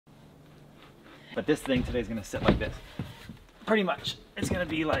But this thing today is gonna sit like this. Pretty much, it's gonna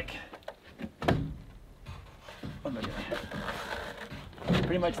be like, what am I doing?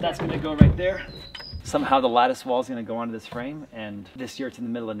 Pretty much that's gonna go right there. Somehow the lattice wall is gonna go onto this frame, and this yurt's in the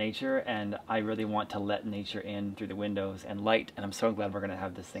middle of nature, and I really want to let nature in through the windows and light, and I'm so glad we're gonna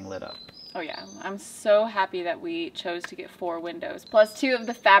have this thing lit up. Oh yeah, I'm so happy that we chose to get 4 windows, plus 2 of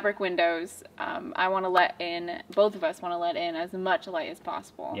the fabric windows. I wanna let in, both of us wanna let in as much light as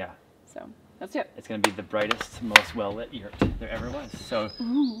possible. Yeah. So. Let's do it. It's going to be the brightest, most well-lit yurt there ever was. So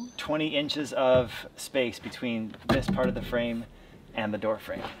 20 inches of space between this part of the frame and the door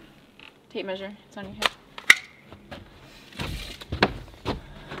frame. Tape measure, it's on your hip.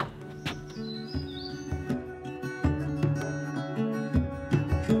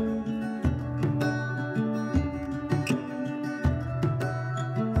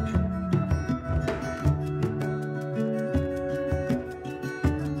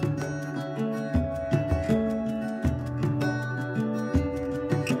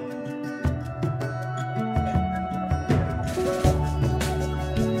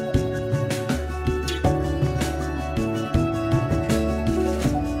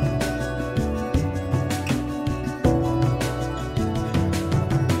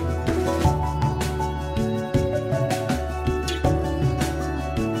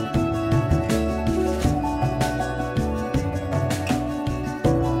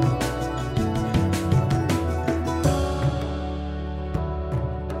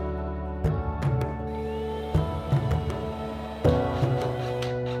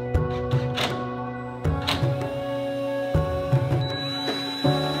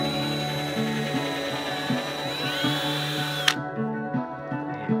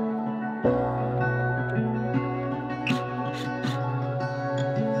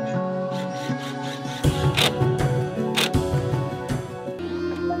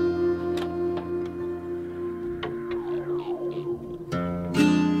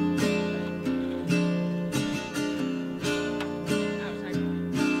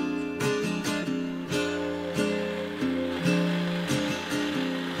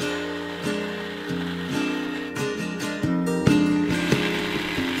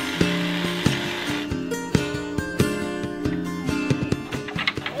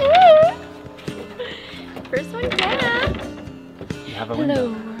 Have a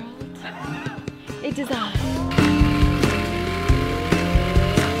window. Hello.